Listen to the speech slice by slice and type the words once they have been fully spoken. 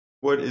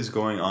What is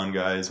going on,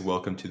 guys?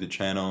 Welcome to the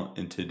channel.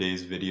 In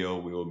today's video,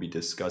 we will be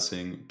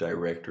discussing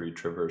directory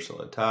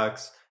traversal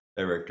attacks.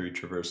 Directory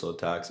traversal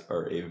attacks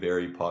are a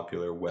very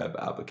popular web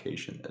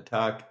application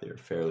attack. They're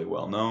fairly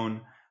well known.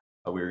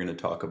 We're going to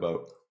talk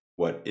about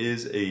what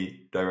is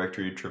a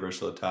directory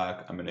traversal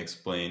attack. I'm going to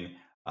explain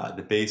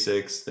the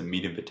basics, the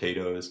meat and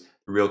potatoes,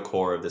 the real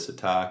core of this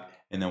attack,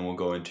 and then we'll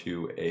go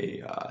into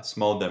a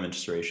small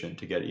demonstration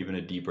to get even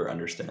a deeper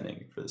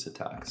understanding for this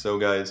attack. So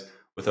guys,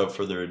 without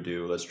further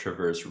ado, let's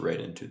traverse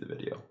right into the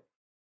video.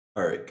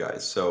 Alright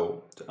guys,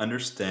 so to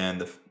understand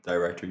the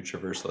directory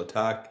traversal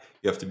attack,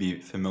 you have to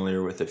be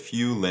familiar with a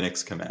few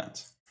Linux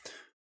commands.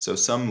 So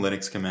some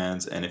Linux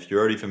commands, and if you're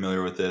already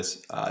familiar with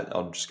this,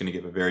 I'm just going to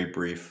give a very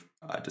brief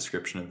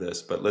description of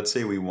this, but let's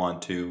say we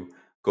want to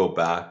go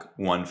back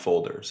one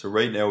folder. So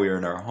right now we are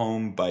in our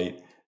home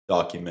byte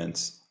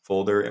documents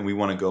folder, and we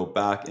want to go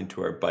back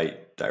into our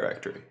byte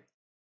directory.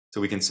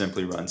 So we can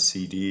simply run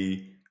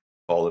cd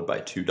followed by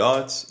 2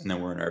 dots, and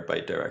then we're in our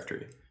byte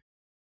directory. If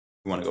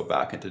we want to go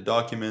back into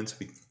documents,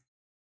 we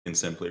can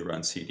simply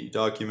run cd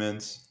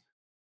documents.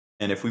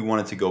 And if we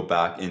wanted to go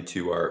back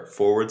into our /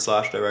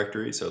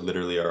 directory, so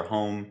literally our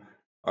home,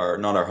 or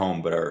not our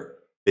home, but our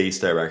base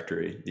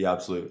directory, the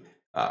absolute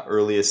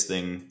earliest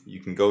thing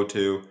you can go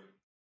to,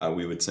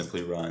 we would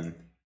simply run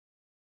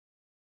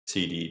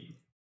cd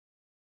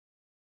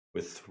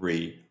with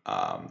 3 ...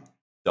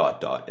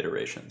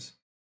 iterations.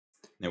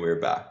 And we're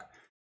back.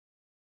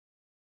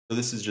 So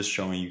this is just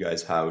showing you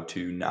guys how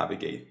to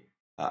navigate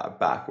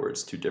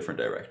backwards to different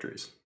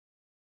directories.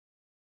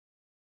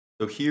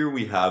 So here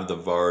we have the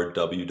var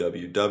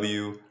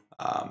www /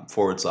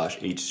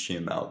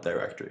 HTML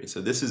directory. So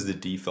this is the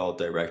default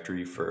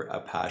directory for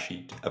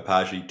Apache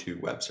 2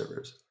 web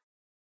servers.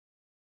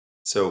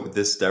 So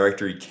this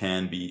directory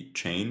can be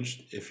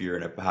changed if you're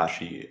an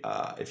Apache,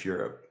 if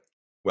you're a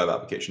web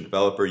application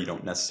developer, you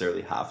don't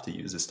necessarily have to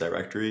use this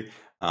directory,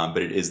 but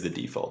it is the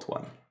default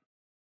one.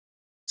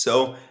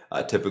 So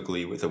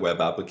typically with a web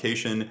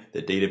application,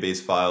 the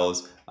database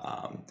files,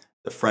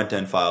 the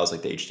front-end files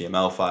like the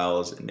HTML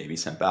files, and maybe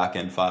some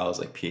back-end files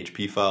like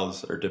PHP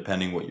files, or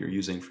depending what you're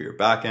using for your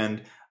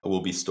back-end, will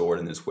be stored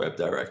in this web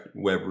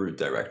root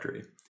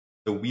directory.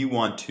 So we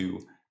want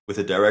to, with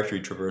a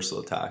directory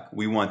traversal attack,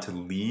 we want to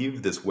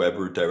leave this web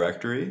root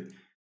directory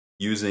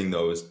using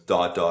those ...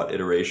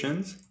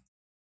 iterations,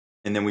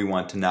 and then we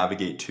want to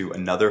navigate to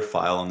another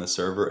file on the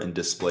server and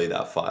display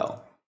that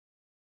file.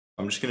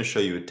 I'm just going to show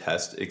you a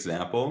test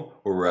example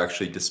where we're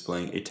actually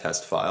displaying a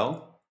test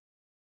file.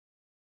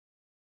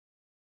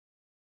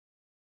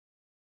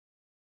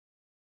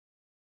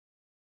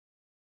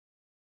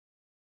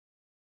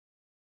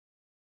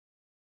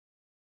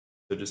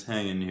 So just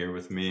hang in here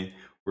with me.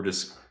 We're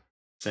just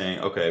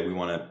saying, okay, we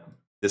want to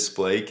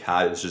display,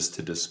 cat is just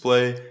to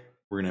display.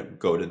 We're going to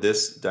go to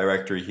this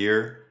directory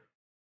here.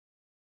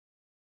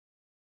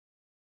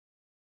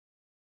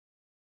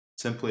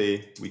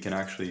 Simply, we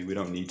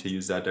don't need to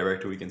use that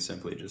directory. We can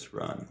simply just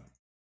run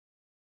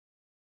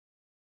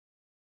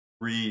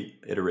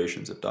 3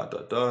 iterations of ...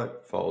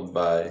 followed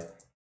by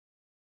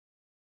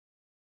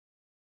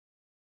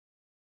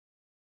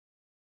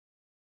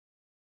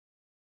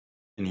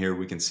and here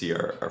we can see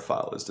our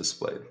file is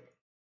displayed.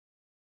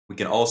 We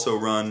can also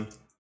run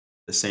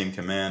the same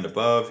command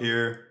above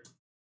here,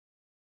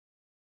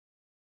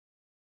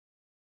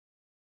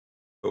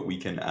 but we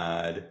can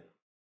add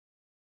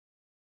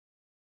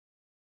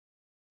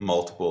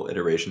multiple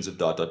iterations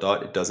of ...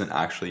 It doesn't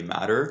actually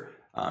matter.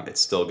 It's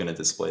still going to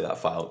display that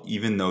file,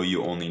 even though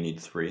you only need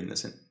 3 in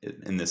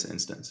this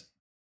instance.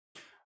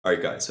 All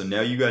right, guys. So now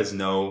you guys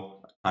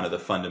know kind of the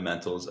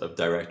fundamentals of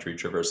directory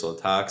traversal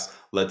attacks.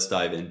 Let's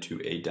dive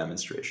into a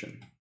demonstration.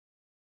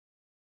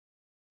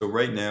 So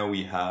right now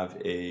we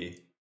have a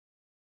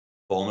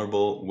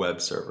vulnerable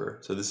web server.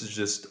 So this is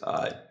just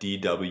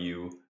DVWA.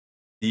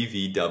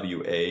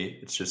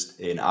 It's just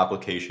an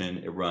application.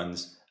 It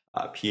runs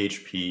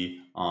PHP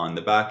on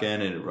the back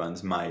end, and it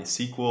runs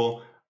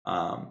MySQL.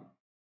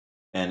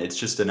 And it's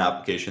just an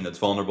application that's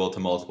vulnerable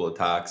to multiple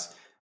attacks.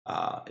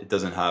 It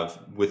doesn't have,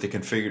 with the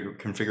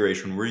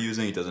configuration we're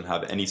using, it doesn't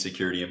have any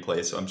security in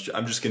place. So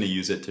I'm just going to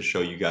use it to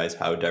show you guys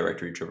how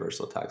directory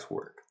traversal attacks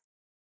work.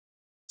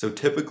 So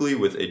typically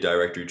with a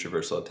directory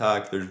traversal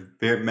attack,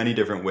 there's many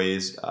different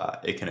ways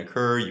it can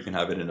occur. You can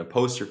have it in a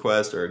post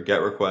request or a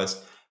GET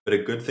request, but a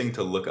good thing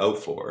to look out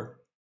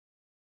for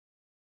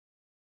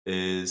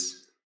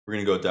is we're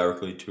going to go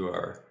directly to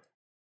our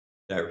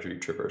directory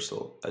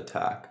traversal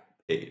attack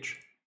page,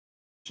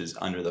 which is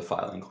under the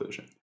file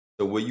inclusion.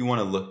 So what you want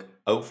to look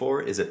out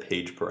for is a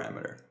page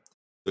parameter.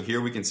 So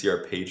here we can see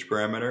our page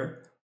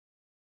parameter,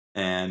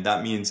 and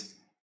that means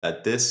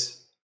that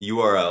this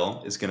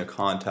URL is going to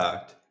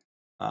contact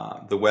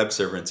the web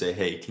server and say,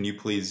 hey, can you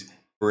please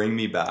bring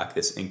me back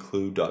this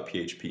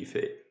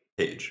include.php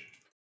page?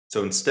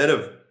 So instead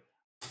of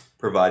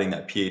providing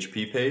that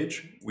PHP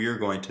page, we are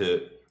going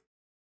to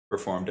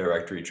perform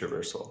directory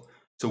traversal.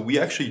 So we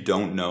actually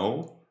don't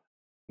know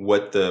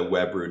what the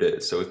web root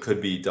is. So it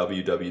could be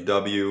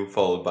www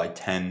followed by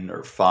 10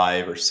 or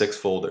 5 or 6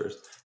 folders.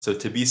 So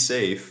to be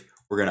safe,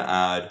 we're going to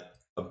add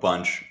a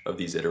bunch of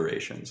these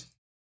iterations.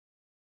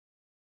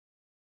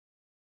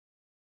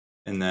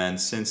 And then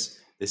since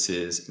this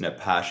is an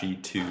Apache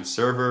 2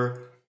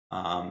 server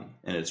and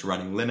it's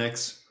running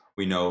Linux,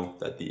 we know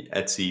that the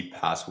etc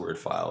password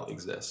file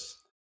exists.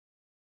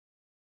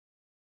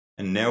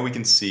 And now we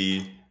can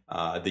see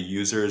the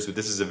users.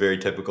 This is a very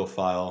typical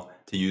file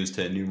to use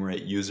to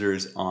enumerate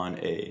users on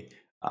a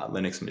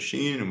Linux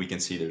machine. And we can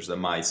see there's the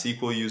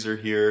MySQL user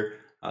here,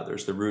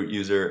 there's the root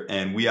user,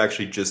 and we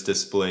actually just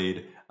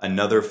displayed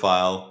another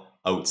file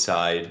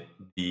outside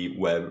the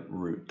web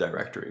root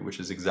directory, which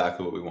is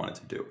exactly what we wanted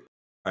to do.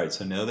 All right,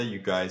 so now that you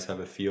guys have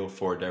a feel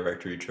for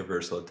directory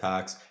traversal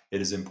attacks,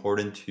 it is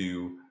important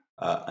to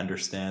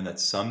understand that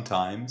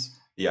sometimes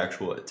the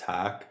actual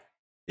attack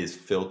is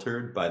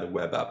filtered by the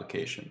web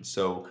application.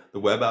 So the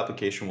web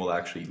application will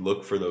actually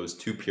look for those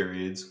two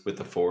periods with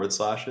the forward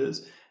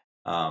slashes.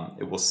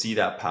 It will see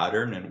that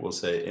pattern and will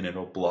say, and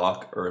it'll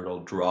block or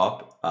it'll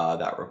drop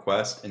that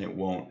request, and it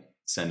won't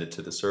send it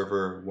to the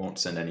server, won't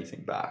send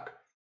anything back.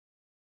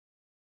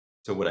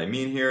 So what I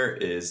mean here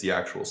is the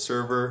actual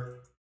server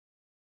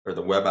or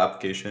the web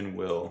application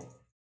will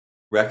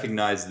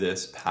recognize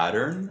this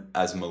pattern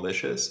as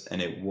malicious,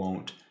 and it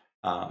won't,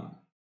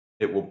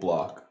 it will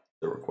block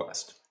the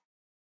request.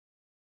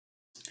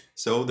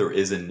 So there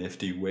is a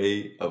nifty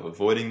way of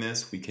avoiding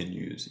this. We can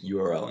use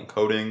URL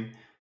encoding,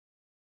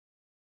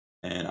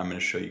 and I'm going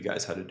to show you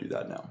guys how to do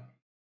that now.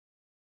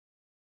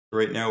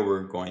 Right now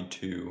we're going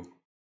to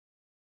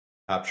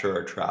capture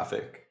our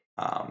traffic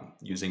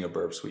using a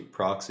Burp Suite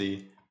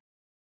proxy,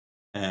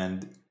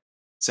 and it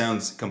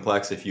sounds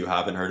complex if you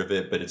haven't heard of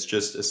it, but it's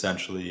just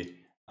essentially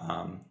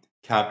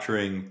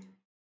capturing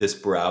this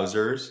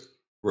browser's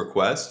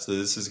request. So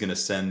this is going to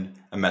send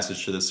a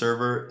message to the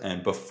server,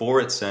 and before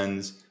it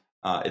sends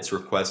its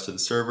request to the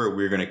server,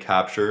 we're going to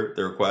capture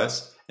the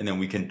request, and then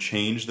we can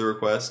change the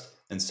request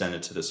and send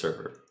it to the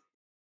server.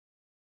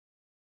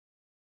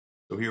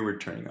 So here we're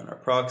turning on our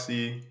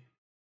proxy.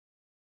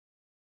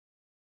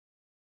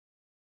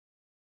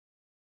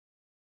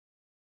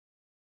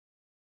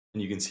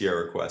 And you can see our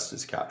request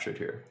is captured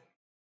here.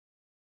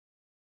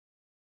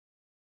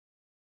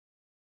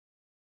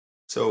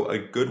 So a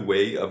good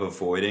way of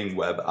avoiding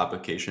web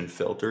application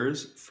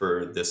filters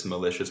for this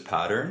malicious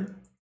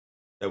pattern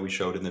that we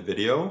showed in the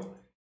video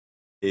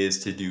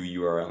is to do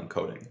URL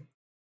encoding.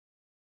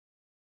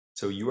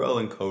 So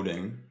URL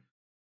encoding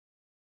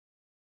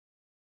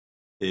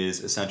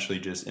is essentially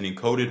just an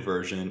encoded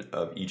version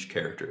of each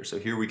character. So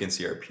here we can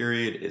see our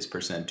period is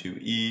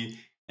 %2e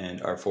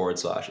and our forward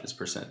slash is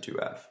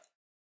 %2f.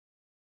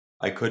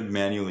 I could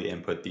manually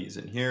input these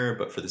in here,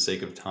 but for the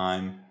sake of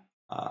time,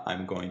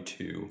 I'm going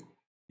to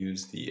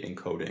use the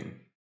encoding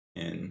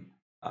in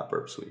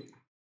Burp Suite.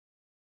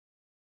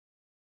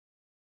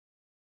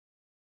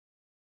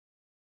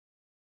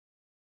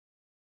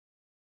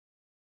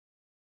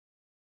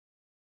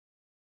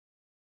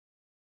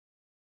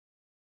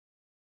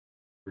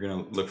 We're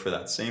going to look for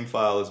that same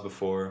file as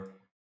before.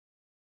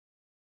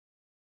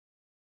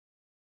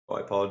 Oh,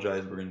 I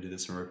apologize. We're going to do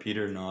this in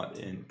repeater, not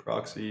in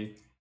proxy.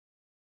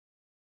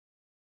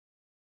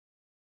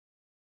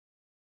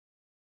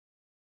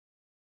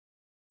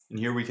 And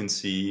here we can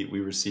see we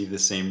receive the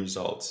same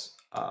results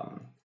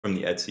from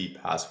the etc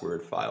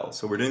password file.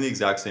 So we're doing the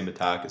exact same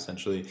attack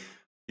essentially.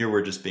 Here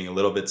we're just being a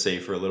little bit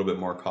safer, a little bit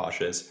more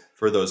cautious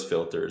for those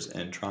filters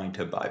and trying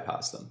to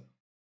bypass them.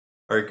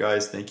 All right,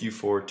 guys, thank you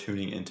for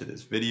tuning into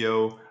this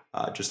video.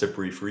 Just a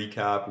brief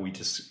recap,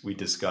 we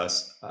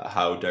discussed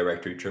how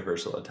directory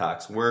traversal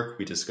attacks work.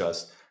 We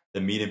discussed the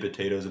meat and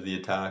potatoes of the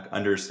attack,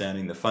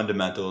 understanding the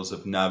fundamentals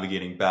of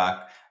navigating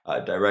back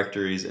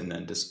directories and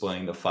then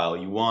displaying the file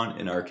you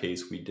want. In our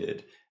case, we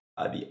did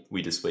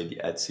we displayed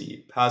the etc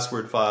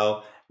password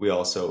file. We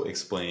also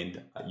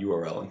explained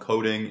URL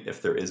encoding.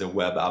 If there is a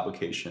web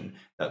application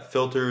that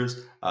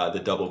filters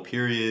the double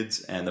periods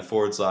and the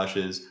forward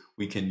slashes,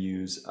 we can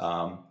use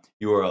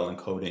URL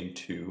encoding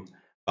to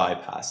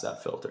bypass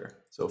that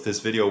filter. So if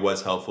this video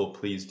was helpful,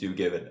 please do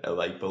give it a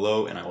like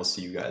below, and I will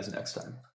see you guys next time.